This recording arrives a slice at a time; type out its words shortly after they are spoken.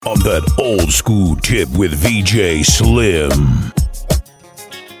on that old school tip with VJ Slim.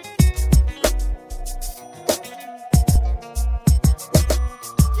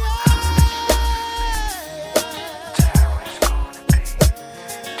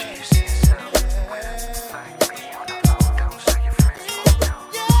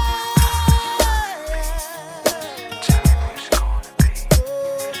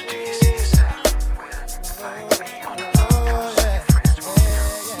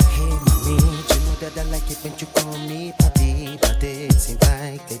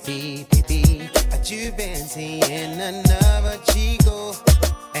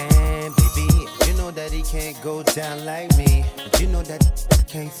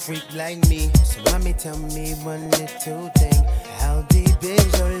 Tell me one little thing. How deep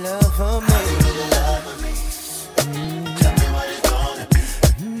is your love for me? Tell me what it's gonna be.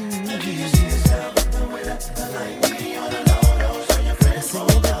 Do you see yourself with a like me on a low dose? So your friends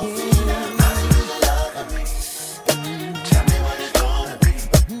won't know. How deep is your love for me? Tell me what it's gonna be.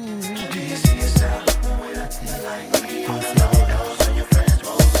 Do you see yourself with a like me on a low dose? So your friends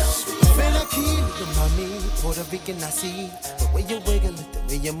won't know. Feel like you, mommy, Puerto Rican, I see the way you wiggle it, the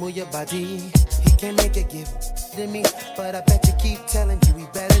way you move your body. Can't make it give to me, but I bet you keep telling you he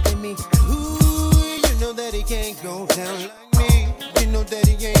better than me. Ooh, you know that he can't go down like me. You know that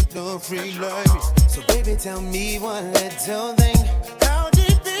he ain't no freak like me. So baby, tell me one little thing. How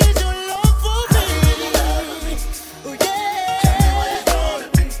deep is your love for me? Ooh, yeah. Tell me what it's gonna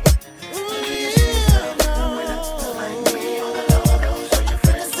be. Ooh, yeah. Like me on the low dose, so your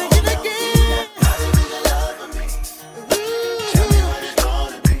friends sing it again. How deep is your love for me? Ooh, tell me what it's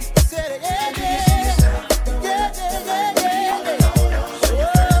gonna be. Say it again.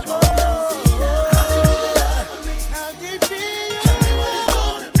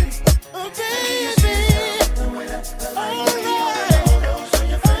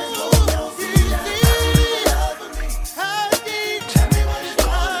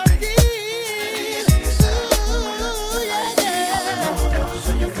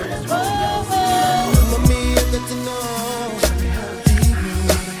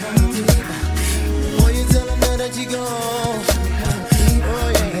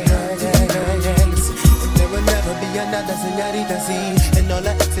 And all I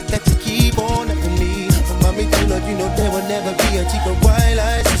ask is that you keep on loving me. But mommy, you know there will never be a cheaper white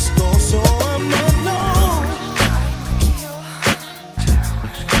like Cisco. So I'm not alone.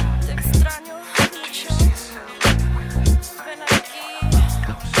 Te extraño mucho. Ven aquí,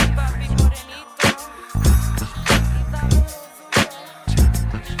 papi morenito.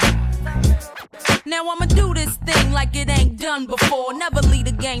 Now I'ma do this thing like it ain't done before. Never leave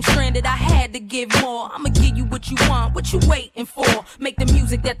the game stranded, I had to give more. I'ma give you what you want, what you waiting for. Make the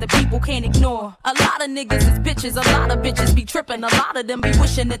music that the people can't ignore. A lot of niggas is bitches, a lot of bitches be tripping. A lot of them be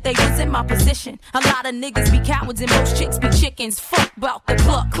wishing that they was in my position. A lot of niggas be cowards and most chicks be chickens. Fuck about the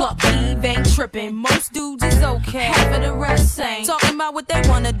cluck, Eve ain't tripping. Most dudes is okay, half of the rest ain't. Talking about what they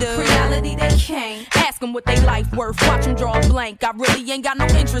wanna do, reality they can't. Ask them what they life worth, watch them draw a blank. I really ain't got no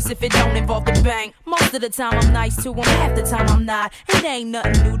interest if it don't involve the bank. Most of the time I'm nice to them, half the time I'm not. It ain't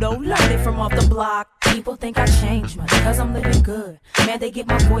nothing new though, learn it from off the block. People think I changed much, cause I'm living good. Man, they get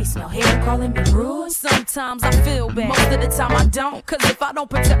my voicemail, hear them calling me rude. Sometimes I feel bad, most of the time I don't. Cause if I don't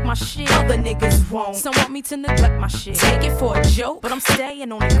protect my shit, other niggas won't. Some want me to neglect my shit, take it for a joke. But I'm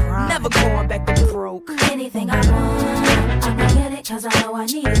staying on the grind, never going back to broke. Anything I want, I'ma get it, cause I know I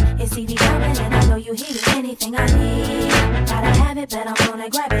need it. It's CD coming and I know you hear it. Anything I need, gotta have it, but I'm gonna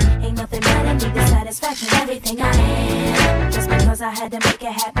grab it. Ain't nothing better, need the satisfaction. Everything I am, just because I had to make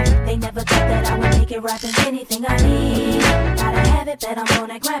it happen. They never thought that I would make it rapping. Anything I need, gotta have it, but I'm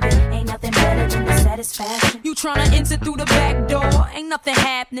gonna grab it. Ain't nothing better than the satisfaction. You tryna enter through the back door, ain't nothing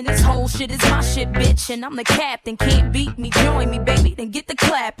happening. This whole shit is my shit, bitch, and I'm the captain. Can't beat me, join me, baby, then get the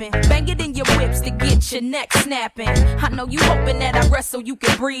clapping. Bang it in your whips to get your neck snapping. I know you hoping that I rest so you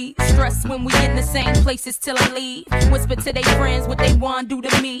can breathe. Stress when we in the same places till I leave. Whisper to they friends what they want do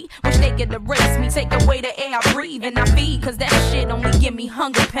to me. Wish they could erase me, take away the air I breathe and I feed. Cause that shit only give me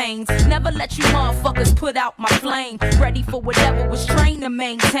hunger pains. Never let you motherfuckers put out my flame. Ready for whatever was trained to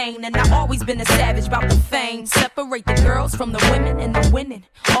maintain. And I always been a savage about the fame. Separate the girls from the women and the winning.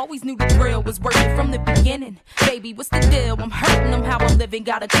 Always knew the thrill was working from the beginning. Baby, what's the deal? I'm hurting them how I'm living.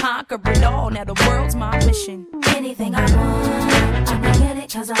 Gotta conquer it all. Now the world's my mission. Anything I want, I'ma get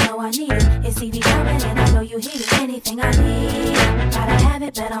it, cause I know I need it. It's CD coming and I know you hear it. Anything I need, gotta have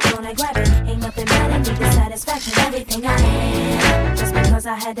it, but I'm gonna grab it. Ain't nothing better, need the satisfaction. Everything I am, just because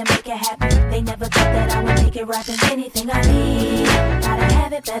because I had to make it happen. They never thought that I would make it rapping. Anything I need, gotta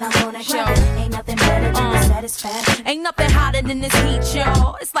have it, bet I'm gonna grab it. Ain't nothing better than the satisfaction. Ain't nothing hotter than this heat,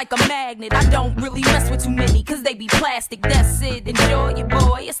 y'all. It's like a magnet. I don't really mess with too many, cause they be plastic. That's it, enjoy it,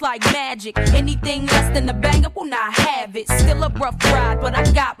 boy. It's like magic. Anything less than a banger will not have it. Still a rough ride, but I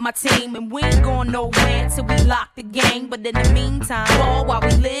got my team, and we ain't going nowhere till we lock the game. But in the meantime, ball while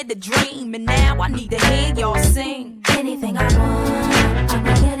we live the dream. And now I need to hear y'all sing. Anything I want, I'm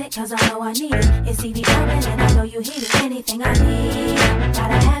gonna get it, cause I know I need it. It's TV coming and I know you hear it. Anything I need,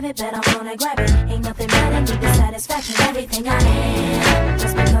 gotta have it, bet I'm gonna grab it. Ain't nothing better, need the satisfaction. Everything I am,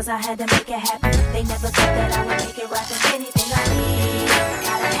 just because I had to make it happen. They never thought that I would make it rapping. Anything I need,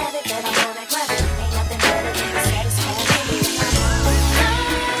 gotta have it, bet I'm gonna grab it. Ain't nothing better than the satisfaction. Anything I want.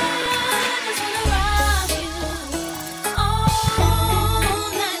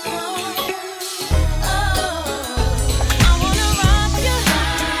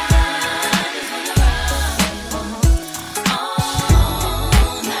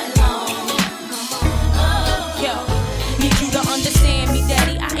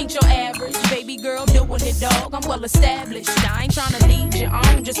 Dog, I'm well established. I ain't tryna lead you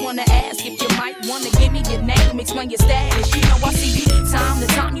on. Just wanna ask if you might wanna give me your name, explain your status. You know I see you time to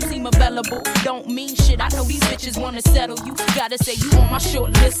time, you seem available. Don't mean shit, I know these bitches wanna settle you. Gotta say you on my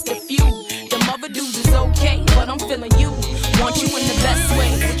short list of few. Them other dudes is okay, but I'm feeling you. Want you in the best way.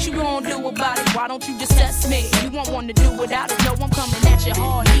 What you gonna do about it? Why don't you just test me? You won't wanna do without it. No, I'm coming at you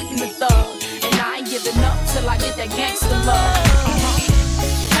hard, eating the thug. And I ain't giving up till I get that gangster love.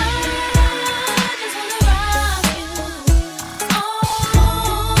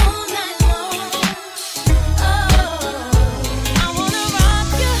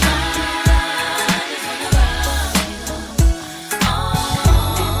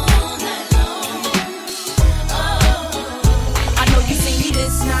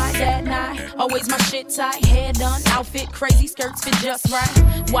 Always my shit tight, hair done, outfit crazy, skirts fit just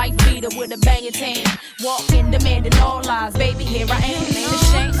right. White beater with a banging tan, walking, demanding all lies. Baby, here I am, ain't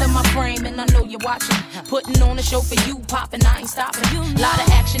ashamed of my frame, and I know you're watching. Putting on a show for you, popping, I ain't stopping. Lot of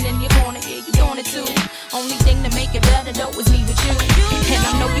action in your corner, yeah, you doing it too. Only thing to make it better though is me with you. And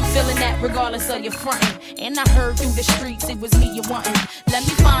I know you feeling that regardless of your frontin'. And I heard through the streets it was me you wantin'. Let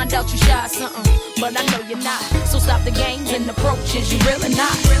me find out you shy something, but I know you're not. So stop the games and approaches, you really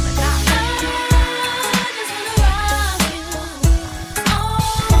not.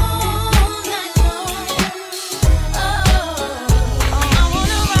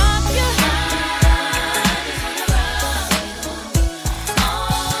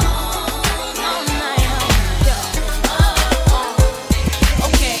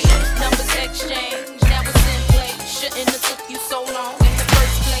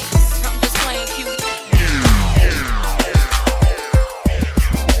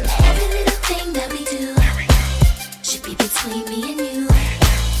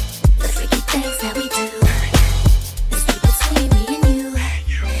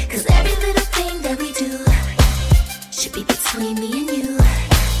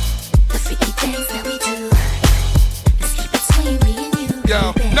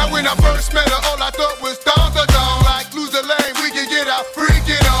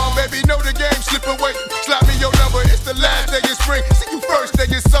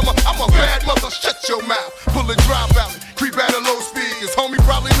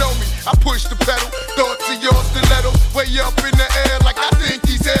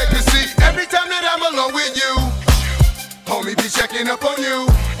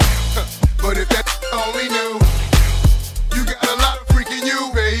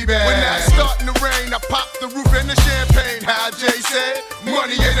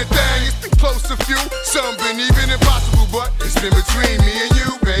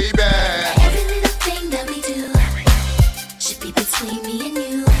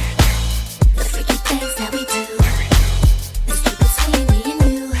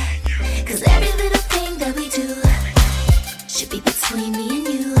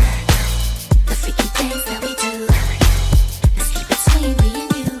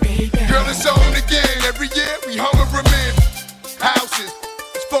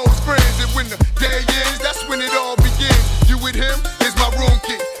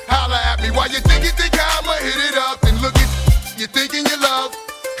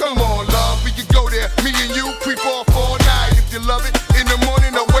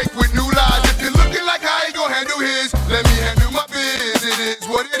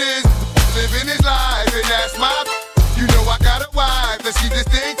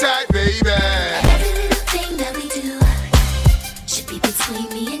 Between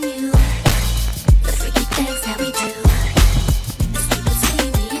me and you, the freaky things that we do.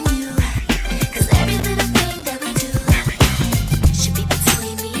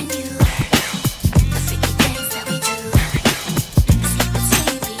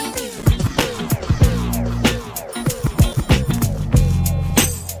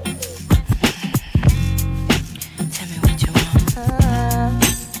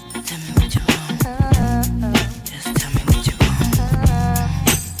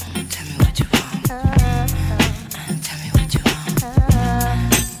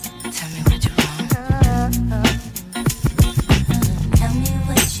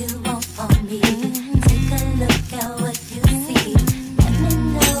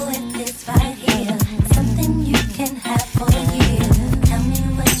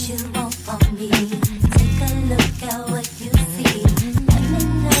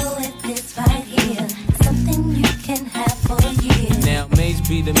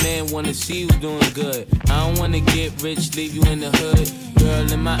 need a man, wanna see you doing good. I don't wanna get rich, leave you in the hood.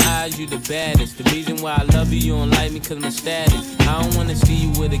 Girl, in my eyes, you the baddest. The reason why I love you, you don't like me cause my status. I don't wanna see you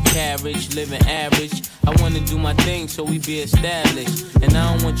with a carriage, living average. I wanna do my thing so we be established. And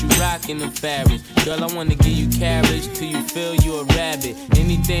I don't want you rocking the fabrics. Girl, I wanna give you carriage till you feel you a rabbit.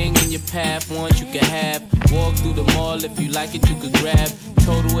 Anything in your path, want you can have. Walk through the mall, if you like it, you could grab.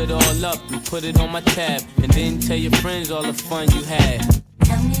 Total it all up and put it on my tab. And then tell your friends all the fun you had.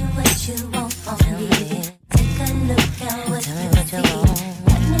 Tell me what you want from me. Take a look at what you see.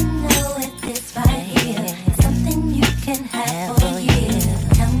 Let me know if this right here is something you can have for a year.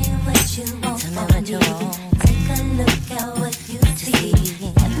 Tell me what you want from me. Take a look at what you see.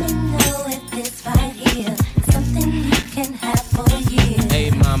 Let me know if this right here is something you can have for a year. Hey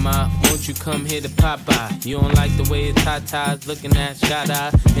mama, won't you come here to Popeye? You don't like the way your tatas looking at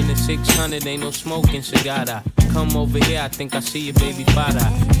Shada. In the 600 ain't no smoking cigar. Come over here, I think I see your baby father.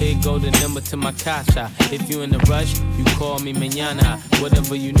 Here go the number to my casa. If you in a rush, you call me mañana.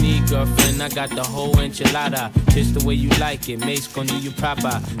 Whatever you need, girlfriend, I got the whole enchilada. Just the way you like it, mate's gon' do you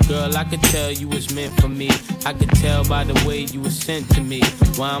proper. Girl, I could tell you was meant for me. I could tell by the way you was sent to me.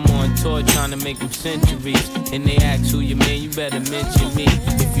 While I'm on tour trying to make them centuries. And they ask who you man, you better mention me.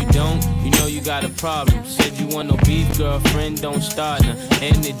 If you don't, you know you got a problem. Said you want no beef, girlfriend, don't start now.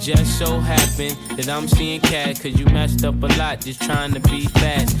 And it just so happened that I'm seeing cat. Cause you messed up a lot just trying to be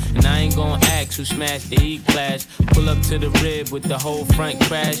fast. And I ain't gon' ask who smashed the E-Class. Pull up to the rib with the whole front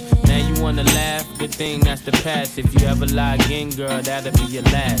crash. Now you wanna laugh, good thing that's the past. If you ever lie again, girl, that'll be your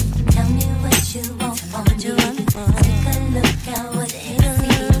last. Tell me what you want from me. Take a look at what you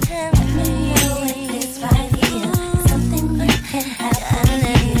see. Let me know if it's right here. Something you can have for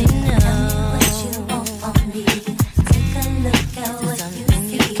me. Tell me what you want from me. Take a look at what you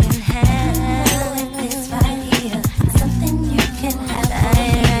see. Let me know if it's right here. Something you can have.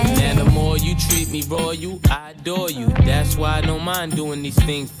 Now the more you treat me royal, I adore you. That's why I don't mind doing these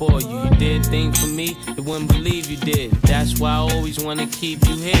things for you. You did things for me, they wouldn't believe you did. That's why I always wanna keep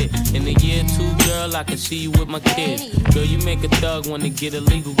you here. In a year or two, girl, I can see you with my kids. Girl, you make a thug wanna get a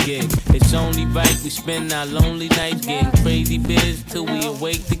legal gig. It's only right we spend our lonely nights getting crazy biz till we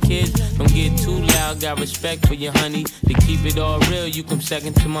awake the kids. Don't get too loud, got respect for you, honey. To keep it all real, you come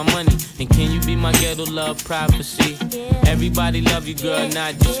second to my money. And can you be my ghetto love prophecy? Everybody love you, girl,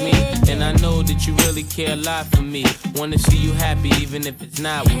 not just me. And I know that you really care a lot for me. Wanna see you happy even if it's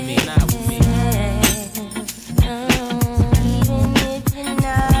not with me. Not with me.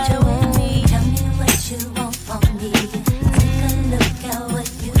 Tell me what you want from me. Take a look at what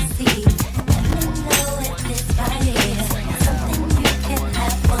you see. Let me know if it's right here. Something you can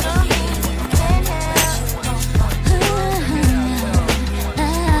have for me.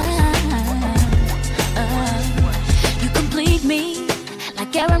 You complete me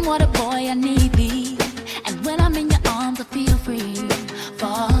like Aaron, what a boy I need thee. And when I'm in your arms, I feel free.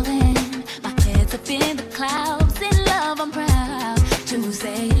 Falling, my head's up in the clouds. In love, I'm proud to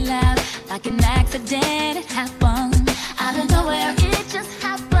say it loud. Like an accident, it happened. Out of nowhere, it just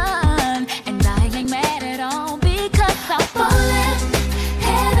happened. And I ain't mad at all because I'm falling.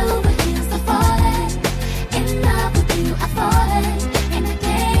 Head over heels, I'm falling. In love with you, I'm falling. And I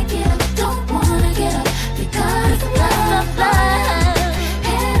can't get up, don't wanna get up because of love.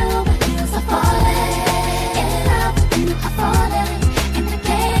 Head over heels, I'm falling.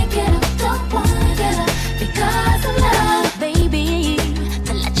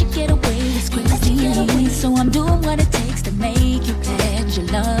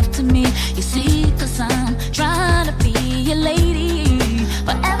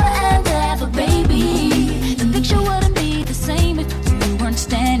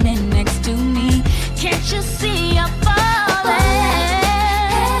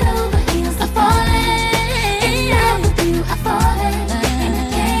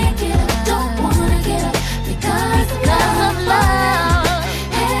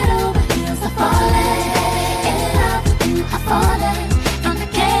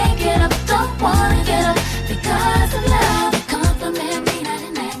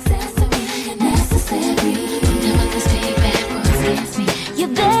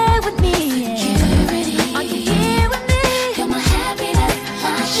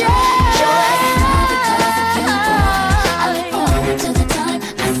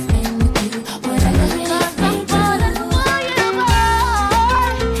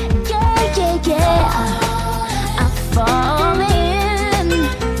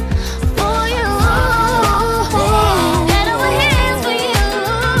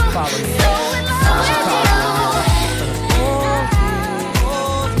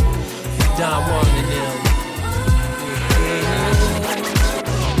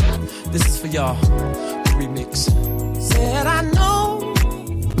 y'all. Remix. Said I know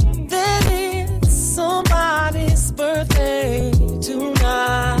that it's somebody's birthday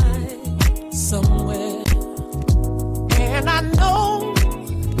tonight somewhere, and I know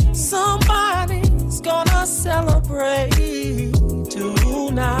somebody's gonna celebrate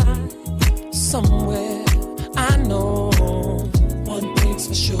tonight somewhere. I know one thing's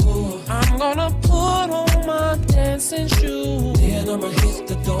for sure, I'm gonna put on my dancing shoes, then I'ma hit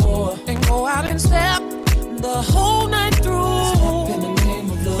the door and go out and step the whole night through. Step in the name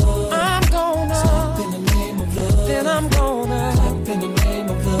of love. I'm gonna step in the name of love. Then I'm gonna clap in the name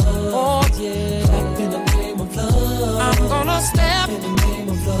of love. Oh yeah, clap in the name of love. I'm gonna step in the name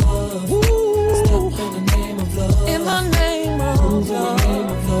of love. Ooh. Step in the name of love. In the name of love.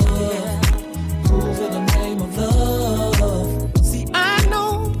 Move in the name of love. See, I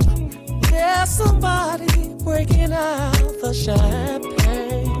know there's somebody breaking out the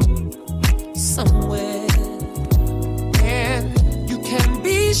champagne somewhere, and you can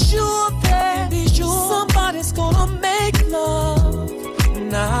be sure that somebody's gonna make love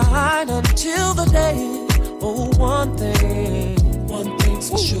night until the day. Oh, one thing's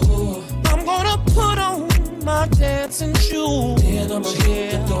for sure, I'm gonna put on my dancing shoes, then I'ma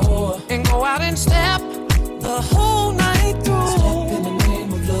hit the door and go out and step the whole night through. Step in the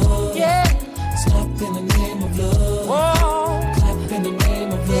name of love, yeah. Step in the name of love. Whoa. Clap in the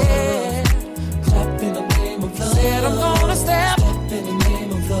name of love, yeah. Clap in the name of love. Said I'm gonna step in the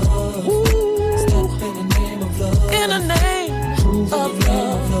name of love. Ooh. Step in the name of love. In the name of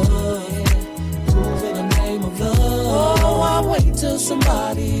love. Move in the name of love. Oh, I wait till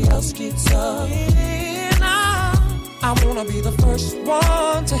somebody else gets up. I wanna be the first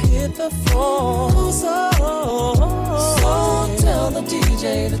one to hit the floor. So tell the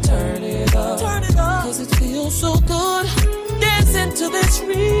DJ to turn it up. Cause it feels so good. Dancing to this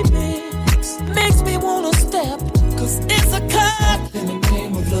remix makes me wanna step. Cause it's a cut in the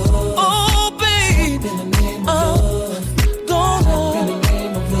name of love. Oh babe, in the name of love. Clap in the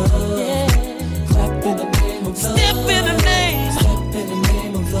name of love. Yeah. Clap in the name of love. Step in the name. Step in the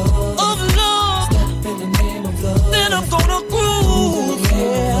name of love. Of love. Step in the name of love. Then I'm gonna groove,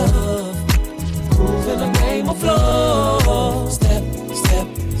 yeah. Groove in the name of love. Step, step,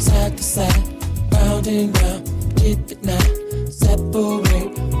 side to side, round and round, hit it now.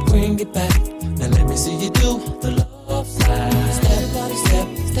 Separate, bring it back. Now let me see you do the love slide. Step, step,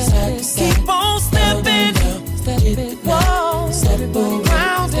 side to side. Keep on stepping, hit it now. Separate,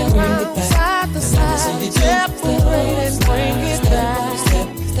 round and round, side to side. Separate and bring it back. Step,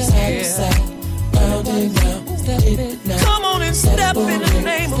 side to side, round and round. Come on and step in the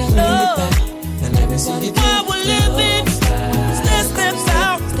name of love. While we're living, let's step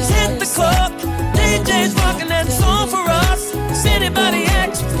out, hit the club. DJ's rocking that song for us. If anybody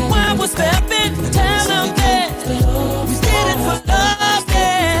asks why we're stepping, tell them that we did it for love,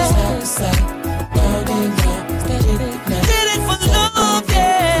 yeah. We did it for love,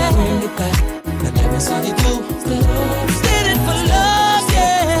 yeah. Did it for love,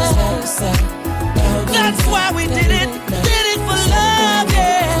 yeah. That's why we did it for love,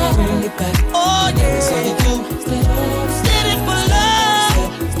 yeah. Oh yeah, did it for love.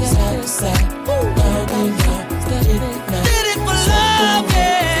 Did it for love,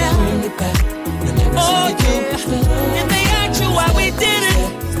 yeah. Oh yeah, and they ask you why we did it,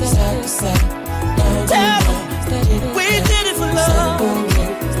 tell them we did it for love.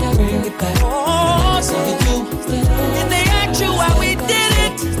 Oh yeah, and they ask you why we did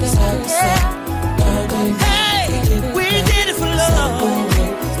it, yeah. Hey, we did it for love.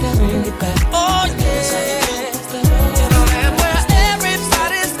 Oh yeah. In a land where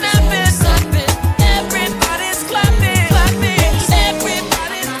everybody's snapping, everybody's clapping,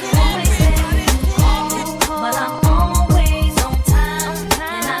 everybody's moving. But I'm always on time,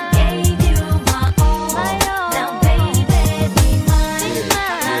 and I gave you my all. Now baby, be mine.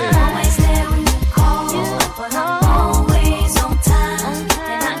 I'm always there when you call, but I'm always on time,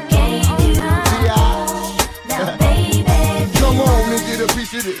 and I gave you my all. Now baby, come on and get a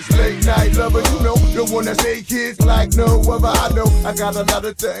piece of this late night lover. You know, the one that say kids like no other. I know I got a lot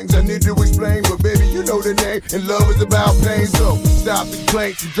of things I need to explain, but baby, you know the name, and love is about pain. So stop the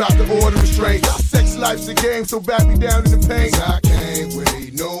complaints and drop the order of restraint. Our sex life's a game, so back me down in the pain. I can't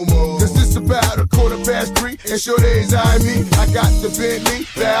wait no more. Cause it's about 3:15, and sure days I me. I got the Bentley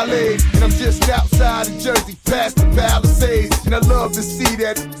Ballet, and I'm just outside of Jersey, past the Palisades. And I love to see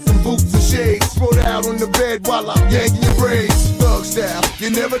that, some boots and shades, spread out on the bed while I'm yanking your braids. Thug style, you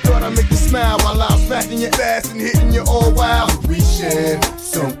never thought I'd make you smile while I'm smacking your ass and hitting you all wild. We share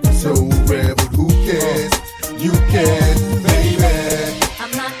something so rare, but who cares? You can, baby.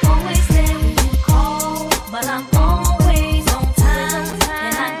 I'm not always there.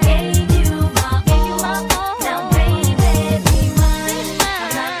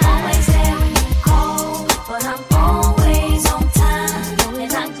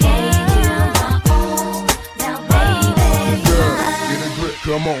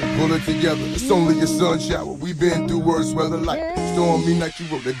 Come on, pull it together. It's only a sun shower. We've been through worse weather like stormy night. You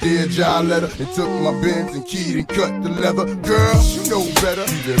wrote a Dear John letter and took my Benz and keyed and cut the leather. Girl, you know better.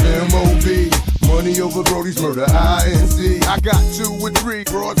 You live M.O.B. Money over Brody's murder, I.N.C. I got 2 or 3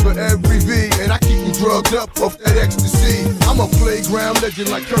 broads for every V, and I keep them drugged up off that ecstasy. I'm a playground legend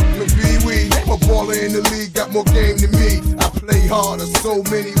like Kirkland Pee Wee. I'm a baller in the league, got more game than me. I play harder, so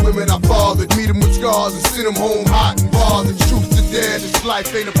many women I fathered. Meet them with scars and send them home hot and bothered. Truth to dare, this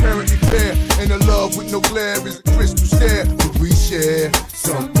life ain't apparently fair. And a love with no glare is a crystal stare. But we share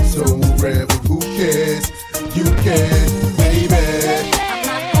something so rare, but who cares? You can, baby.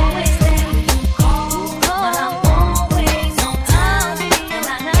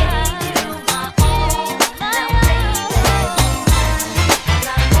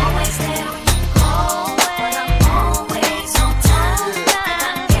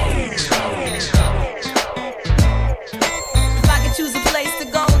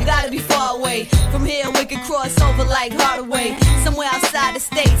 Crossover like Hardaway, somewhere outside the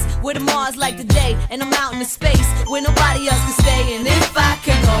states, where the Mars like today, and I'm out in the space where nobody else can stay. And if I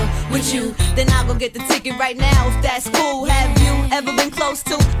can go with you, then I'll go get the ticket right now. If that's cool, have you ever been close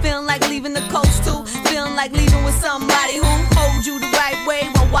to feeling like leaving the coast too? Feeling like leaving with somebody who holds you the right way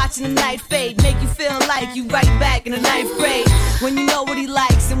while watching the night fade, make you feel like you right back in the 9th grade when you know what he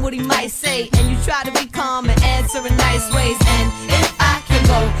likes and what he might say, and you try to be calm and answer in nice ways. And if I can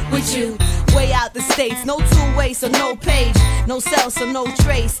go with you, way out the states, no 2-way, so no page, no cell, so no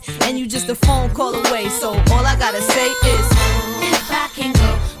trace, and you just a phone call away. So all I gotta say is, if I can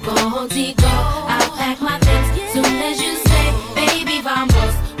go contigo, I'll pack my things soon as you say, baby,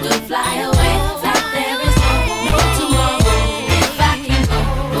 vamos, we'll fly away like there is no tomorrow. If I can go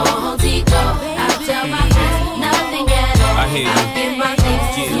contigo, I'll tell my friends nothing at all. I hear you. I'll get my things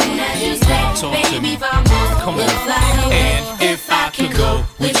soon as you say, baby, vamos, we'll fly away. And if I could go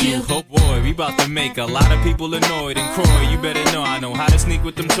with you, oh boy, we about to make a lot of people annoyed. And Croy, you better know I know how to sneak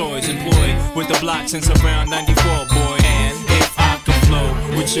with them toys. Employed with the block since around 94, boy. And if I could flow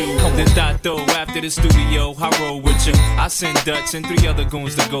with you, then Dato after the studio, I roll with you. I send Dutch and 3 other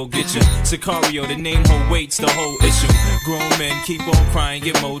goons to go get you. Sicario, the name whole waits the whole issue. Grown men keep on crying,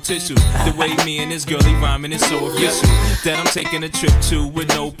 get more tissues. The way me and this girlie rhyming is so official that I'm taking a trip to with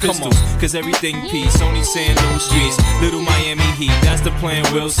no pistols. Cause everything peace, only saying no streets. Little Miami Heat, that's the plan,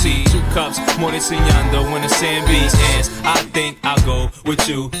 we'll see. 2 cups, more than enseñando when the sand beats ends. I think I'll go with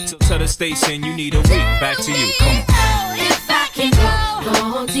you. So tell the station you need a week. Back to you, come on. If I can go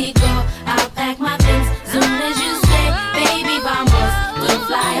contigo, I'll pack my things soon as you say, baby, vamos, we'll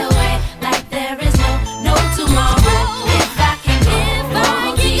fly away like there is no tomorrow. If I can go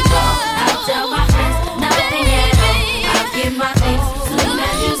contigo, I'll tell my friends nothing at all. I'll get my things soon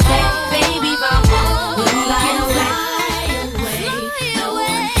as you say, baby, vamos, we'll fly away. No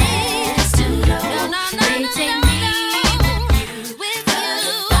one has to know. They take me with you.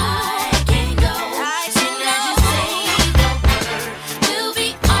 If I can go soon as you say the word, we'll be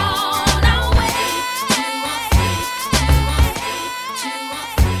on our way to a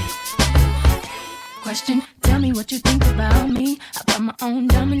Question, tell me what you think about me. I buy my own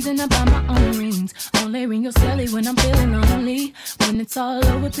diamonds and I buy my own rings. Only ring your celly when I'm feeling lonely. When it's all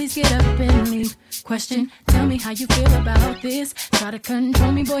over, please get up and leave. Question, tell me how you feel about this. Try to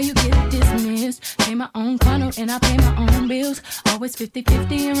control me, boy, you get dismissed. Pay my own condo and I pay my own bills. Always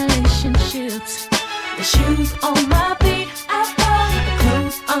 50-50 in relationships. The shoes on my feet, I bought. The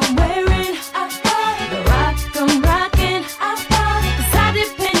clothes I'm wearing, I bought. The rock I'm rocking, I bought. 'Cause I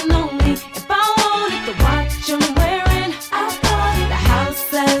depend on me if I want it. The watch I'm wearing, I bought. The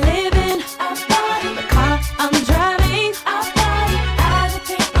house I live in, I bought. The car I'm driving, I bought. I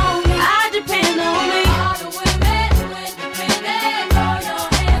depend on me, I depend on me. All the women independent, throw your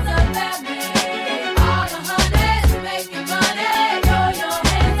hands up at me. All the honeys making money, throw your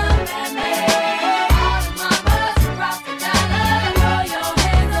hands up at me. All the mamas rock the dollar, throw your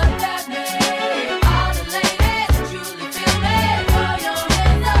hands up at me. All the ladies truly feel me, throw your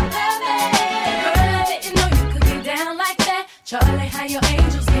hands up at me. Girl, I didn't know you could get down like that. Charlie, how your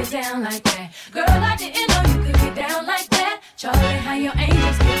angels get down like that. Girl, I didn't know you could get down like that. Charlie, how your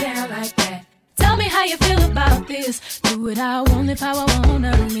angels get down like that. Tell me how you feel about this. Do what I want, live how I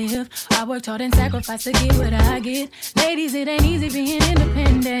wanna live. I worked hard and sacrificed to get what I get. Ladies, it ain't easy being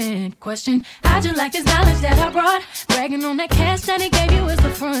independent. Question, how'd you like this knowledge that I brought? Bragging on that cash that he gave you is the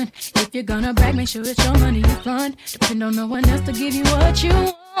front. If you're gonna brag, make sure it's your money you fund. Depend on no one else to give you what you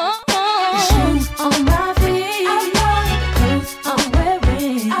want. The shoes on my feet, I bought. The clothes I'm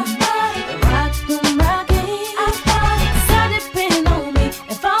wearing, I bought. The rock I'm rocking, I bought. 'Cause I depend on me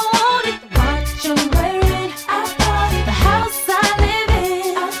if I want it. The watch I'm wearing, I bought. The house I live in,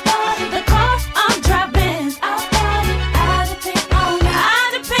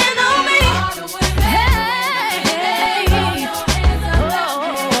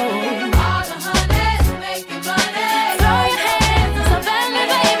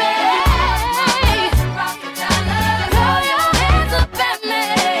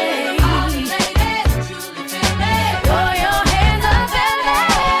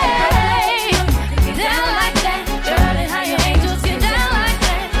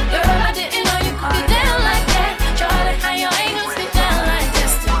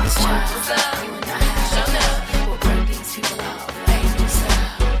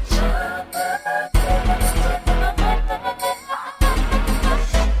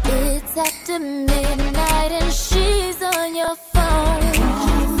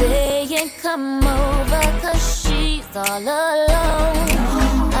 all alone.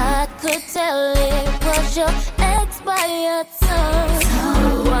 I could tell it was your ex by your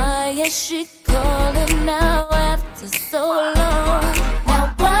tongue. Why is she calling now after so long?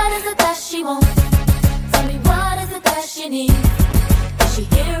 Now what is it that she wants? Tell me what is it that she needs? Does she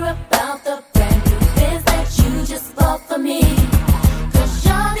hear about the brand new biz that you just bought for me? Cause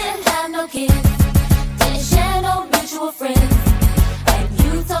y'all didn't have no kids, didn't share no mutual friends, and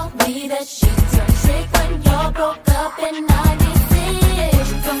you told me that she turned trick when y'all broke up in 96. What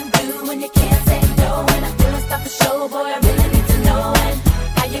you gonna do when you can't say no? And I feel like stop the show, boy, I really need to know. And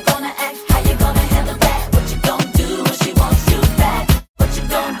how you gonna act, how you gonna handle that? What you gonna do when she wants you back? What you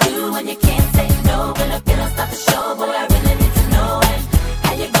gonna do when you can't say no? When I feel like stop the show, boy, I really need to know. And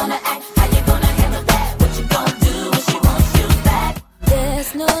how you gonna act, how you gonna handle that? What you gonna do when she wants you back?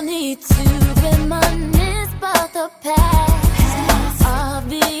 There's no need to reminisce about the past,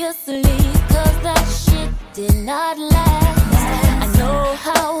 obviously, cause that shit did not last. I know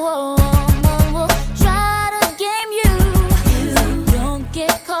how a woman will try to game you, so don't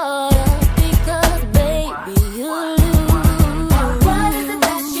get caught up because baby you lose. What is it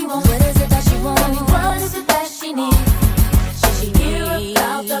that she wants? What is it that she wants? What is it that she needs? Should she hear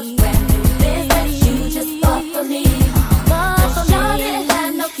about the brand new biz that you just bought for me? Cause y'all didn't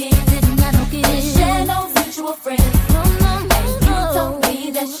have no kids, didn't share no mutual friends, and you told me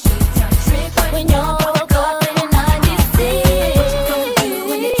that she turned trick when y'all broke up in 96. What you gonna do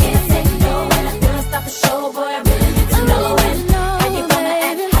when you can't say no? And I feel like stop the show, boy, I really need to know. And how you gonna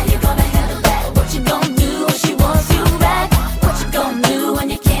act, how you gonna handle that? What you gonna do when she wants you back? What you gonna do when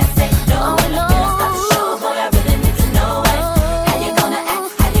you can't say no? And I feel like stop the show, boy, I really need to know. And how you gonna act,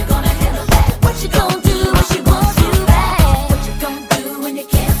 how you gonna handle that? What you gonna do when she wants you back? What you gonna do when you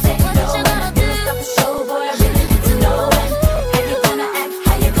can't say no? And I feel like stop the show, boy, I really need to know. And how you gonna act,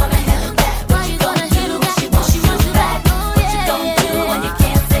 how you gonna handle that? What you gonna do when she wants you back? What you gonna do when you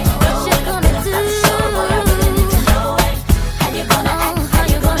can't say no? What you gonna do? Stop the show, boy, I really need to know. And how you gonna act, how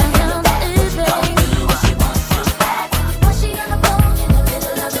you gonna handle that? What you gonna do when she wants you back? Was she on the phone in the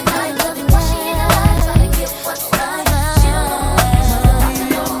middle of the night? Was she in the line trying to get what's right? She don't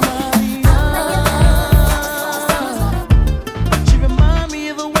know She remind me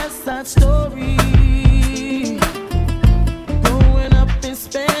of a West Side Story, growing up in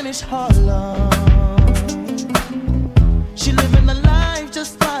Spanish Harlem. She living a life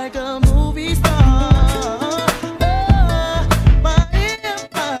just like a movie star. Maria,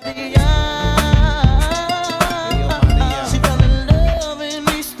 Maria. She fell in love in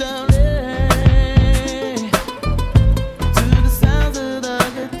East LA to the sounds of the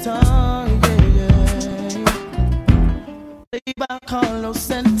guitar, yeah. Played by Carlos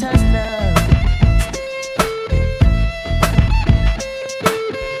Santana.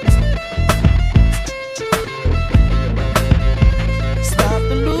 Stop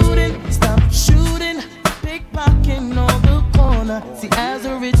the looting, stop the shooting, pickpocketing on the corner. See, as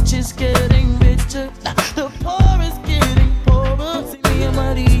the rich is getting richer, the poor is getting poorer. See me and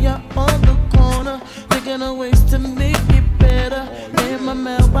Maria on the corner, thinking of ways to make it better. In my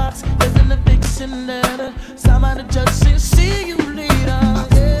mailbox, there's an eviction letter. Signed by the judge saying, see you later.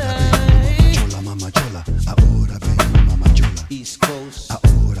 Yeah. Chola, mama chola, ahora vengo, mama chola. East Coast.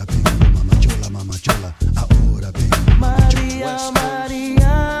 Ahora vengo, mama chola, mama chola. Ahora vengo, mama chola. Maria,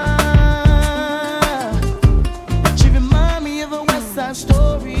 Maria. She remind me of a West Side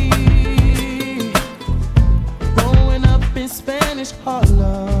Story, growing up in Spanish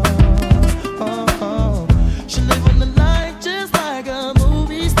Harlem. She living the life just like a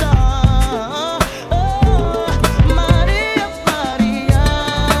movie star. Maria, Maria.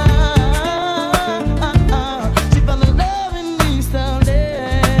 She fell in love in East LA.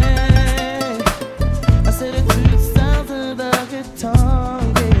 I said it to the sounds of the guitar,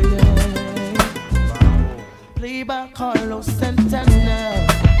 yeah. Played by Carlos Santana.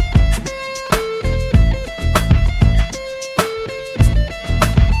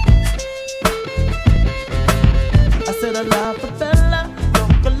 I said a la favela,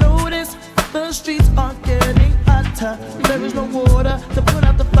 local notice. The streets are getting hotter. There is no water to put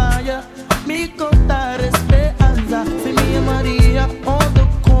out the fire. Mi contar esperanza. See me and Maria on the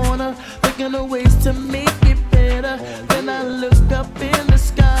corner, thinking of ways to make it better. Then I look up in the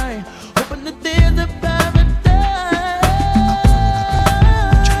sky, hoping that there's a paradise.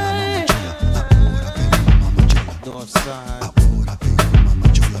 Northside. Ahora vengo, mama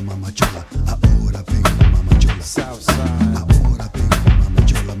chola, mama chola. Ahora vengo, mama chola. Southside. Ahora vengo, mama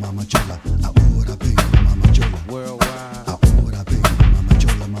chola, mama chola. Ahora vengo, mama chola. Worldwide. Ahora vengo, mama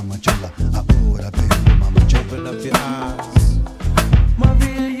chola, mama chola. Ahora vengo, mama chola. Open up your eyes.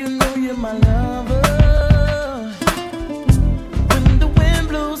 Maria, you know you're my lover.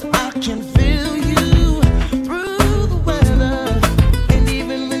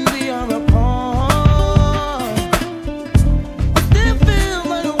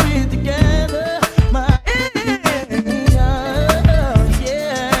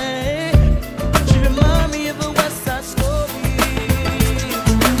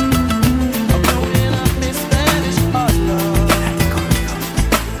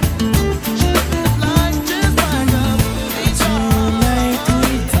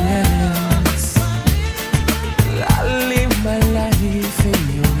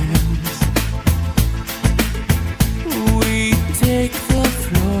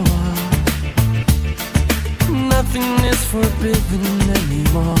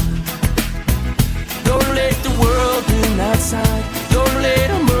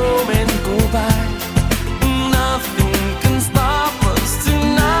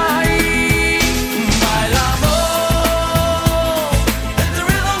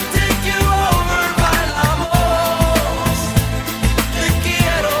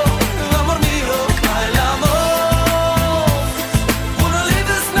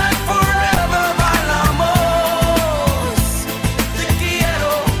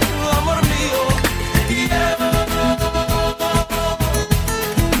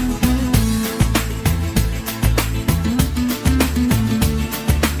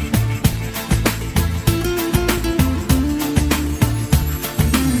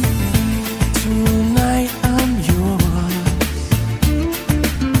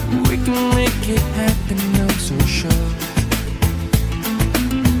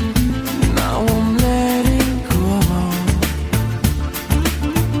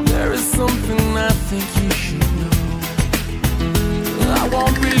 think you should know. I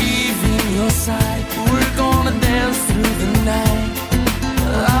won't be leaving your side. We're gonna dance through the night.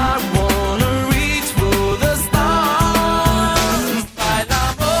 I wanna reach for the stars.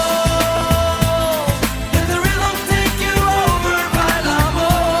 Bailamos, let the rhythm take you over.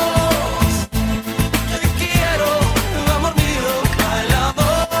 Bailamos, te quiero, amor mío.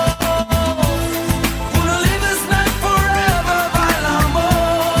 Bailamos, wanna live this night forever. Bailamos,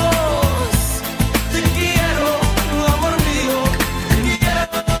 te quiero, amor mío. Te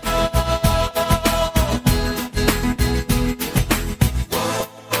quiero.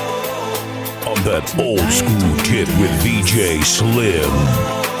 On that old school tip with VJ Slim.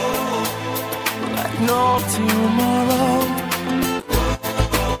 Like no tomorrow.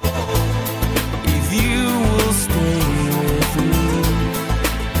 If you will stay with me.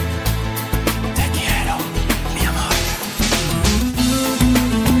 Te quiero, mi amor.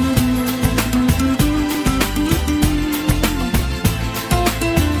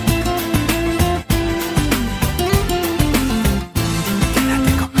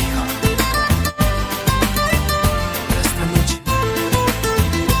 Quédate conmigo. Esta noche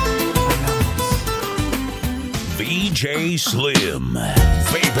VJ Slim.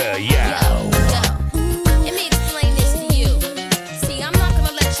 Vapor Yow. Let me explain this to you. See, I'm not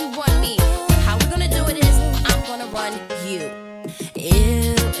gonna let you run me. How we're gonna do it is, I'm gonna run you.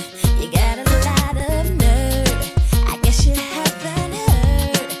 Ew, you got a lot of nerve. I guess you haven't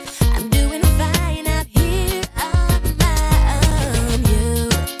heard. I'm doing fine out here on my own.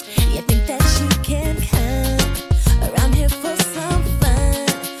 You think that you can come around here for some fun,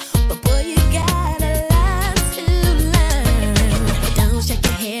 but boy, you got a lot to learn. Don't shake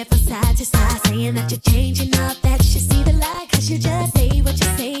your head from side to side, saying that you're changing up, that you see the light. 'Cause you just say what you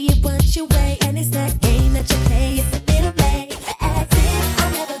say, you want your way, and it's that game that you play. It's a little late. As if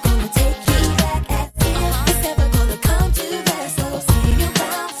I'm never gonna take you back. As if it's never gonna come to that. So say it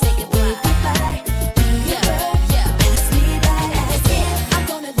around, say it with goodbye. Be your bird, pass me by. As if I'm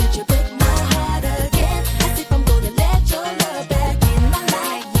gonna let you break my heart again. As if I'm gonna let your love back in my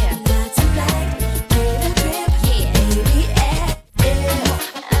life. Not tonight. Get a grip, baby,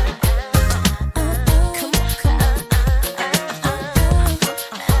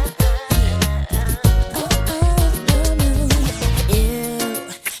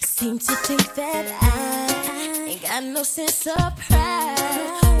 seem to think that I ain't got no sense of pride.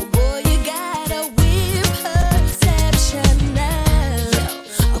 Oh boy, you got a weird perception now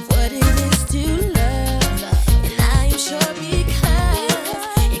of what it is to love. And I am sure because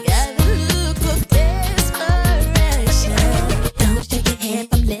you got a look of desperation. Don't shake your head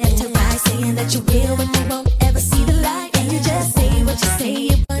from left to right, saying that you will when you won't ever see the light. And you just say what you say,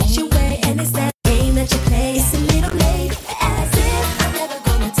 you want your way, and it's that game that you play. It's a little late. As if I'm never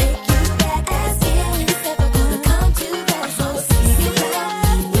gonna take you back. As if it's never gonna come to that. So say it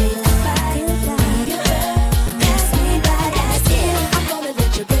loud, wait goodbye. Be your bird, pass me by. As if I'm gonna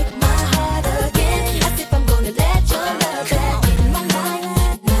let you break my heart again. As if I'm gonna let your love back in my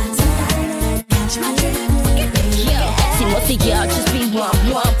life. Not tonight, catch my drift. Yo, see most of y'all just be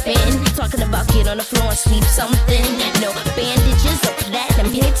wumping, talking about get on the floor and sleep something. No bandages or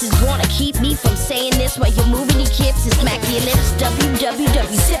platinum hits is gonna keep me from saying this while you're moving your hips and smack your lips.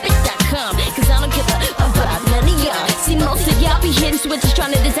 www.sipit.com. 'Cause I don't give a about none of y'all. See most of y'all be hitting switches,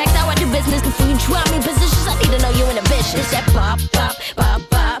 trying to detect how I do business. Before you try me positions, I need to know you in a bitch. It's that pop, pop, pop,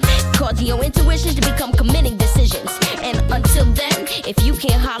 pop, causing your intuition to become committing decisions. And until then, if you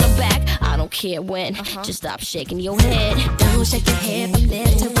can't holler back, I don't care when. Just stop shaking your head. Don't shake your head from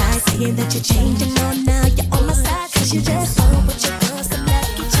left to right, saying that you're changing on now. You're on my side, 'cause you just know what you want. So let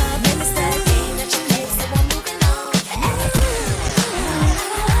me jump in this that game that you play, so I'm moving on.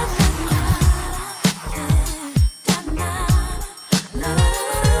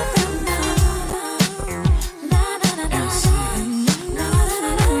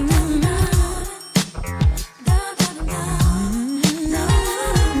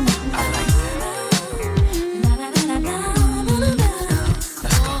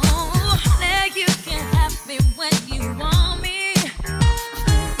 Now you can have me when you want me.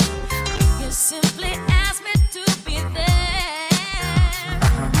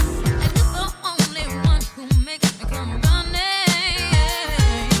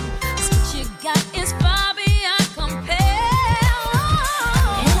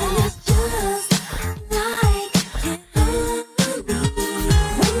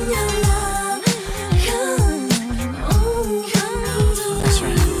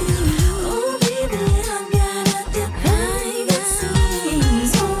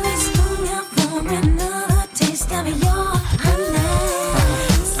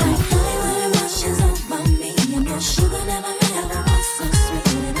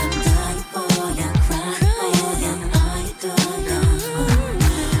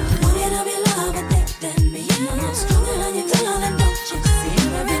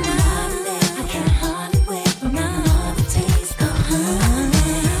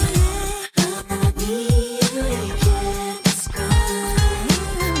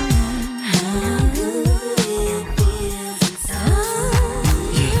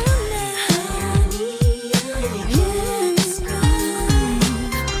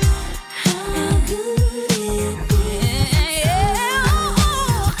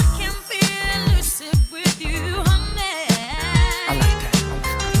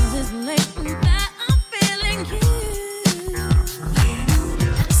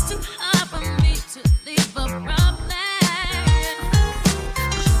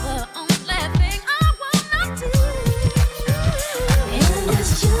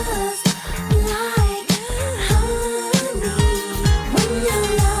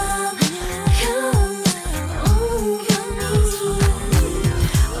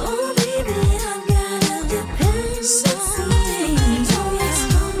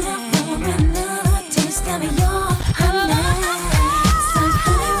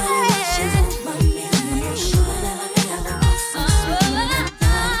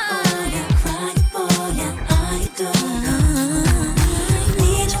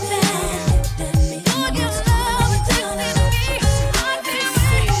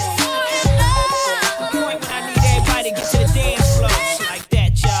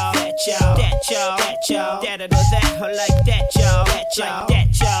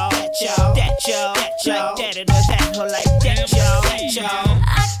 y'all. Like that, it does that, or like that, y'all.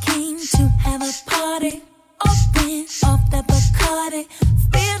 I came to have a party, open off that Bacardi,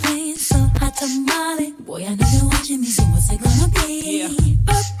 feeling so hot tamale. Boy, I know you're watching me, so what's it gonna be?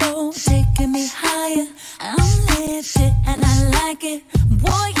 Purple taking me higher, I'm lifted and I like it.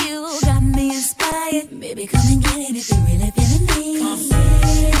 Boy, you got me inspired. Baby, come and get it if you really feeling me.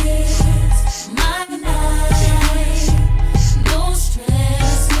 It's my night, no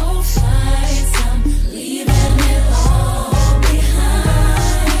stress, no fights. I'm leaving it all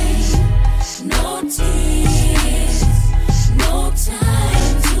behind. No tears, no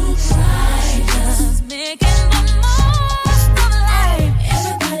time to cry. Just making the most of life.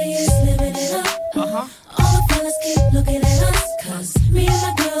 Everybody is living it up. All the fellas keep looking at us, 'cause me and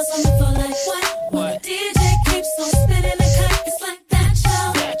my girls on the floor like what? When the DJ keeps on spinning the cut, it's like that,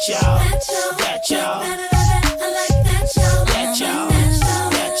 y'all. That, y'all. That, y'all. That, y'all. I like that, y'all. That, y'all.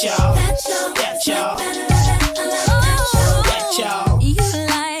 That, y'all. That, y'all. That, y'all. I like that, y'all. You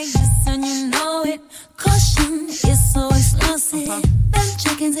like this and you know it. Caution is so explosive. Them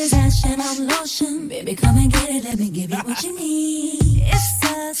chickens is ash and I'm lotion. Baby, come and get it, let me give you what you need. It's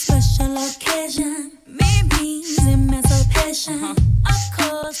a special occasion. Baby's emancipation. A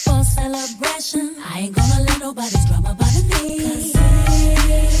cause for celebration. I ain't gonna let nobody's drama bother me. 'Cause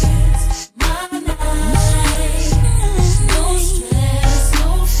it's my night. No stress, no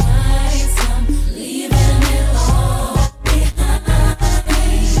fights. I'm leaving it all behind.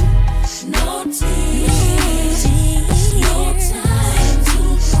 No tears, no time to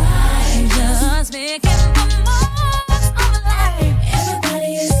cry. Just making the most of life.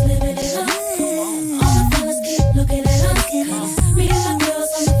 Everybody is living it up. All the fellas keep looking at us. 'Cause me and my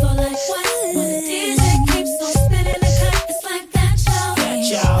girls on the floor like what? When the DJ keeps on spinning the cut, it's like that, y'all. That,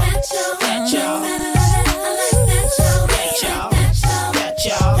 y'all. That, y'all. That, y'all. I like that, y'all. That, y'all. That, y'all. That,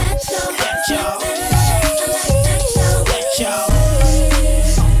 y'all. That, y'all. That, y'all. I like that, y'all. That, y'all.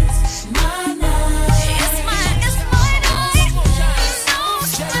 It's my night. It's my night. No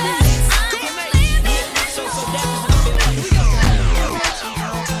stress. I'm leaving it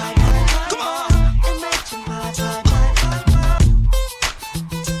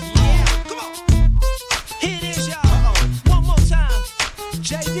all. Here it is, y'all. One more time.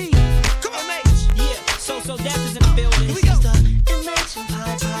 JD. Come on, mate. Yeah, so Death is in the building. Here we go. Imagine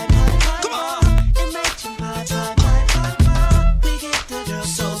pie, pie, pie, pie. Come on. Imagine pie, pie, pie, pie, pie. We get the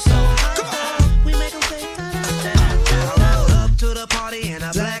girls so high. Come on. We make them say da-da-da-da-da. Up to the party in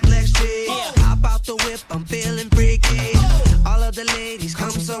a black Lex G. Hop out the whip, I'm feeling freaky. All of the ladies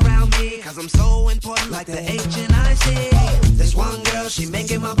come surround me, 'cause I'm so important like the HNIC. There's one girl, she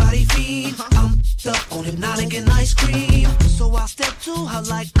making my body feed. I'm up on hypnotic and ice cream. So I stepped to her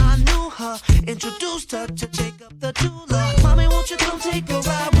like I knew her. Introduced her to Jacob the jeweler. Mommy, won't you come take a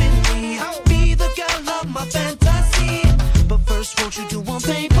ride with me? I'll be the girl of my fantasy. But first, won't you do one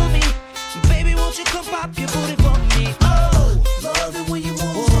thing for me? Baby, won't you come pop your booty for me? Oh, love it when you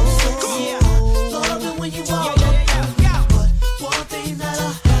move so sexy. Love it when you walk up on me. But one thing that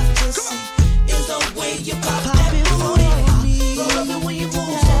I have to see is the way you pop that booty. Love it when you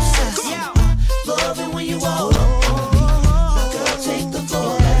move so sexy. Love it when you walk up on me. Now girl, take the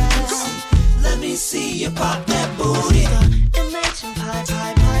floor, let me see you pop that booty. Imagine pie,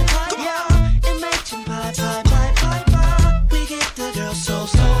 pie, pie, pie. Imagine pie, pie, pie, pie, pie. We get the girls so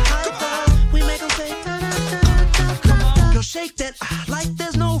high. We make them say da-da-da-da-da. Girl, shake that like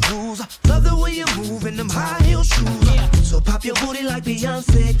there's no rules. Love the way you move in them high heel shoes. So pop your booty like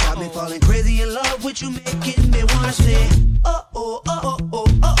Beyonce. Got me falling crazy in love with you, making me wanna say, oh oh oh oh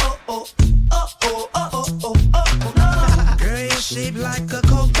oh oh oh oh oh oh oh oh. Girl, you're shaped like a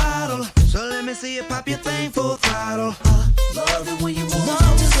Coke bottle, so let me see you pop your thing full throttle. Love it when you move.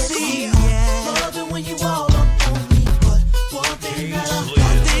 Love to see, yeah. Love it when you all up on me. But one thing I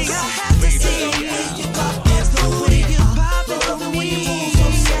have to see is you pop that booty. You pop it for Love it when you me. move so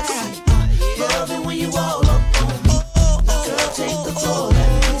sexy. Love it when you all up on me. Now girl, take the floor,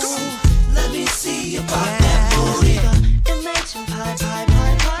 let me see you pop that booty. Imagine pie, pie,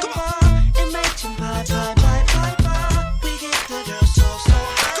 pie, pie, pie. Imagine pie, pie, pie, pie, pie. We get the girls so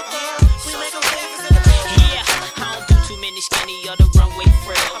high. We make them say Yeah, I don't do too many skinny or the runway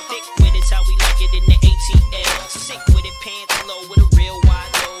frail. Thick with it's how we like it in the ATL. Sick with it, pants low with a real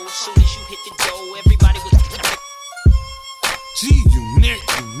wide low. As soon as you hit the dough, everybody was. Gee, you near.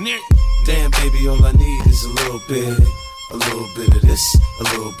 Damn, baby, all I need is a little bit of this, a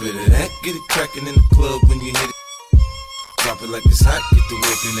little bit of that. Get it crackin' in the club when you hit it. Drop it like it's hot, get the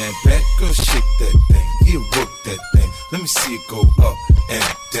work in that back. Girl, shake that thing, yeah, work that thing. Let me see it go up and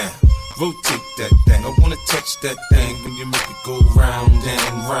down. rotate that thing. I wanna touch that thing when you make it go round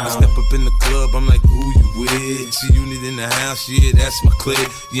and round. I step up in the club, I'm like, who you with? See unit in the house, yeah, that's my clique.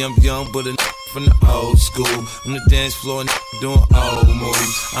 Yeah, I'm young, but a from the old school. On the dance floor, doing old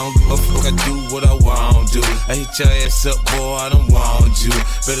moves. I don't give a fuck, I do what I want to. I hit your ass up, boy, I don't want you.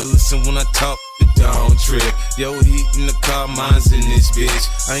 Better listen when I talk, don't trip. Yo, heat in the car, mine's in this bitch.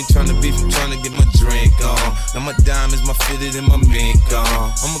 I ain't tryna beef, I'm tryna get my drink on. Now my diamonds, my fitted, and my mink on.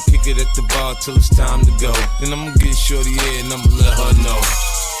 I'ma kick it at the bar till it's time to go. Then I'ma get shorty here and I'ma let her know.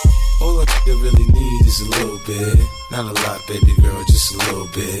 All I really need is a little bit. Not a lot, baby girl, just a little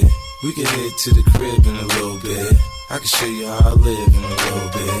bit. We can head to the crib in a little bit. I can show you how I live in a little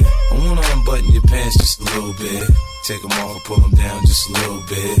bit. I wanna unbutton your pants just a little bit. Take them off, pull them down just a little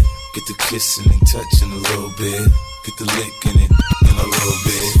bit. Get the kissing and touching a little bit. Get the licking it in a little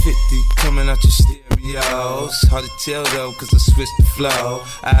bit. 50 coming out your stereos. Hard to tell though, cause I switched the flow.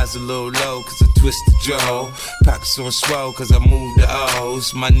 Eyes a little low, cause I twist the jaw. Pockets on swole, cause I move the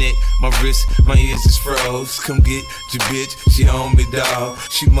O's. My neck, my wrist, my ears is froze. Come get your bitch, she on me, dawg.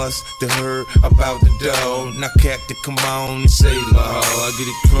 She must have heard about the dough. Now cat to come on and say la ho. I get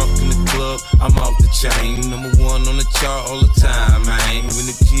it crunk in the club, I'm off the chain. Number one on the chart all the time, man. When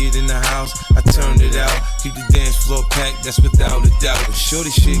the kid in the house, I turned it out. Keep the dance floor packed, that's without a doubt.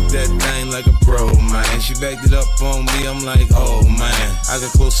 Shorty shake that thing like a pro, man. She backed it up on me, I'm like, oh man. I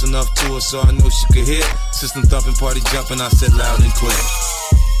got close enough to her so I know she could hear. System thumping, party jumping, I said loud and clear.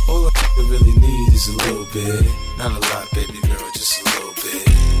 All I really need is a little bit. Not a lot, baby girl, just a little bit.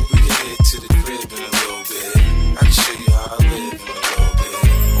 We can head to the crib in a little bit. I can show you how I live in a little bit.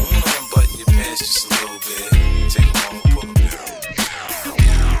 I wanna unbutton your pants just a little bit. Take them off and pull them down.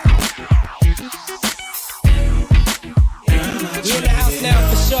 We in the house now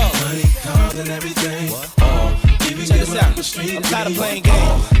for sure. Money, cars and everything. Check this out. I'm tired of playing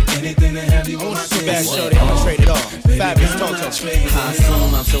games. Anything that have you on my too bad, shorty. I'ma trade it off. Fabulous Toto. I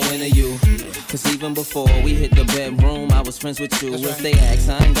assume I'm so into you. Cause even before we hit the bedroom, I was friends with you. If they ask,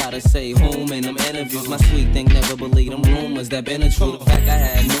 I ain't gotta say whom in them interviews. My sweet thing never believed them rumors that been a true. The fact I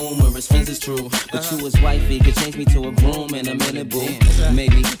had numerous friends is true. But you as wifey could change me to a groom in a minute, boo.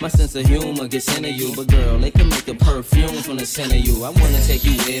 Maybe my sense of humor gets into you. But girl, they can make a perfume from the scent of you. I wanna take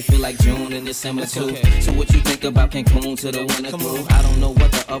you where it feel like June and December too. So what you think about Cancun to the winter through? I don't know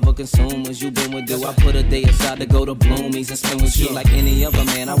what the other consumers you been with do. I put a day aside to go to Bloomies and spend with you. Like any other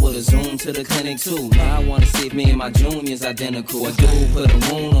man, I would've zoomed to the clinic too. Now I wanna see if me and my junior's identical. A dude put a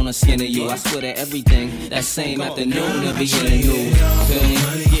wound on the skin of you. I swear that everything that same afternoon they'll be getting you. Feel me?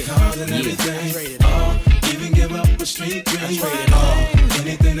 Yeah. Even give up a street dream.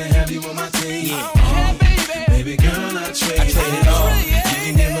 Anything to have you on my team. Baby girl, I trade it all. You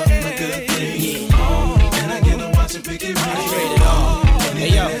can give up a good thing. And I get to watch it pick it right. I trade it all.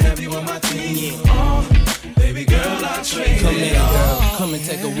 Anything to have you on my team. Baby girl, I trade Come it in, all. girl. Come and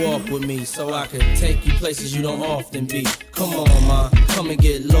take a walk with me so I can take you places you don't often be. Come on, ma. Come and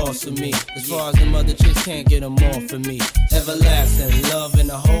get lost with me. As far as them other chicks can't get them off of me. Everlasting love in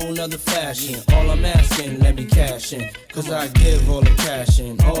a whole nother fashion. All I'm asking, let me cash in. Cause I give all the cash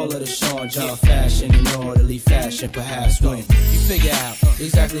in. All of the Sean John fashion in orderly fashion. Perhaps when you figure out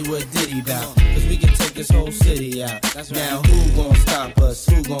exactly what Diddy bout. Cause we can take this whole city out. Now who gon' stop us?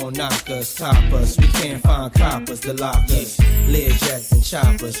 Who gon' knock us? Top us? We can't find coppers to lock us. Lead jacks and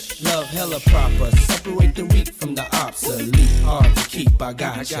choppers. Love hella proper. Separate the weak from the obsolete. Hard to keep, I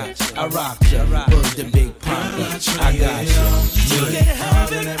got ya. I rock ya. Word the Big Papa. I got ya.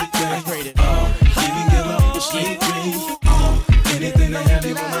 Everything. Even give up the street dreams. Anything to have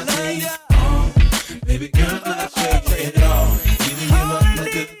you on my team. Baby girl, I trade it all. Even give up a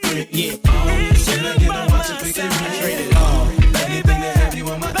good thing. Can I get to watch it pick it right? Trade it all. Anything to have you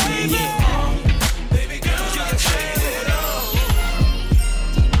on my team. Baby girl, I trade it all.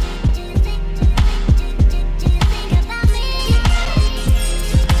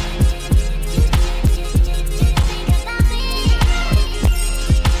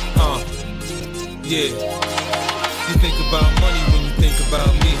 Yeah. You think about money when you think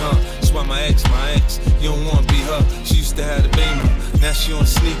about me, huh? That's why my ex, you don't wanna be her. She used to have a baby, now she on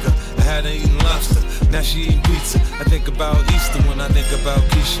sneaker. I had her eating lobster, now she eating pizza. I think about Easter when I think about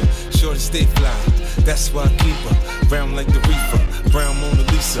Keisha. Shorty stay fly, that's why I keep her. Brown like the reefer, brown Mona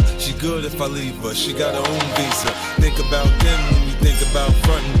Lisa. She good if I leave her, she got her own visa. Think about them when you think about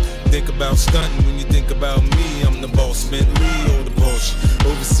frontin'. Think about stunting when you think about me. I'm the boss, Bentley or the Porsche.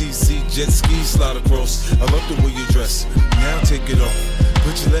 Overseas, see jet ski, slide across. I love the way you dress, now take it off.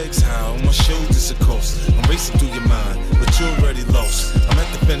 Put your legs high, on my shoulders of course. I'm racing through your mind, but you're already lost. I'm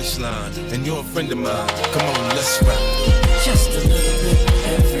at the finish line, and you're a friend of mine. Come on, let's ride. Just a little bit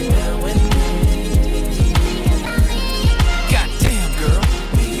every now and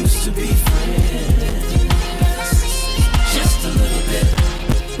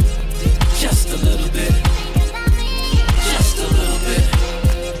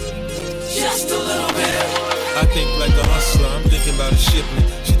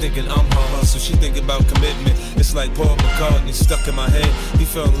thinking I'm her hustle. She thinking about commitment. It's like Paul McCartney stuck in my head. He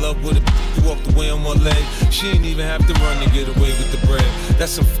fell in love with it. He walked away on one leg. She ain't even have to run to get away with the bread.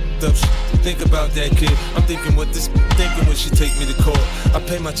 That's some f***ed up shit. Think about that kid. I'm thinking what this thinking when she take me to court. I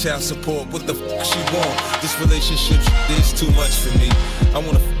pay my child support. What the f*** she want? This relationship is too much for me. I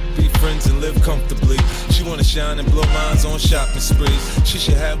wanna be friends and live comfortably. She wanna shine and blow minds on shopping sprees. She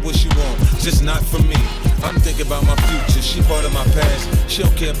should have what she want, just not for me. I'm thinking about my future. She part of my past. She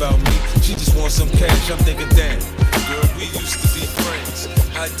don't care about me. She just wants some cash. I'm thinking, damn, girl, we used to be friends.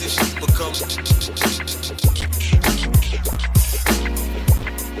 How did she become?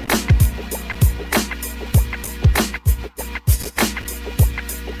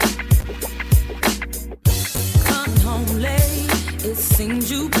 It seems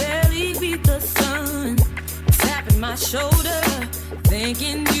you barely beat the sun. Tapping my shoulder,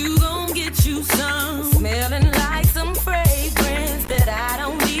 thinking you gon' get you some. Smelling like some fragrance that I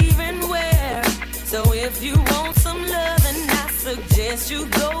don't even wear. So if you want some loving, I suggest you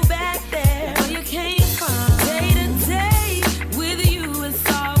go back there where you came from. Day to day with you, it's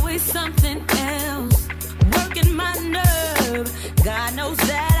always something else. Working my nerve, God knows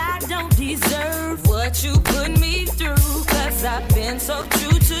that I don't deserve what you put me through. I've been so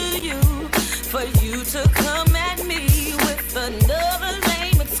true to you. For you to come at me with another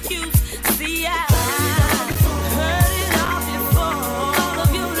lame excuse. See, I heard it all before. All of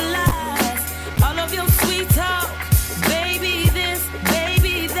your lies, all of your sweet talk. Baby this,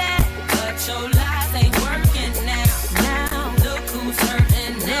 baby that. But your lies ain't working now. Now, look who's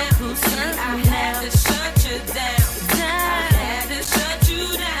hurting now. Look who's hurting. I had to shut you down. I had to shut you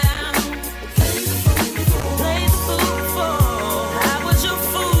down. Play the fool for.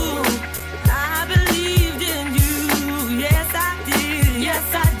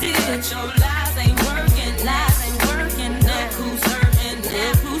 But your lies ain't working, lies ain't working. Look who's hurting,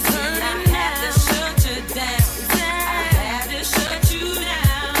 look who's hurting. I had to shut you down, I had to shut you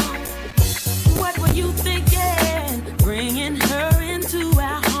down. What were you thinking, bringing her into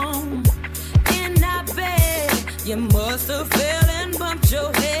our home? In our bed, you must have fell and bumped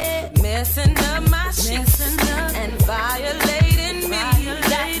your head. Messing up my sheets and violating me.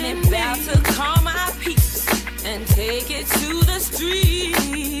 Got me about to call my peace and take it to the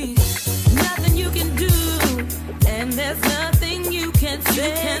street. Nothing you can do, and there's nothing you can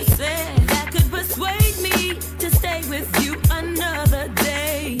say.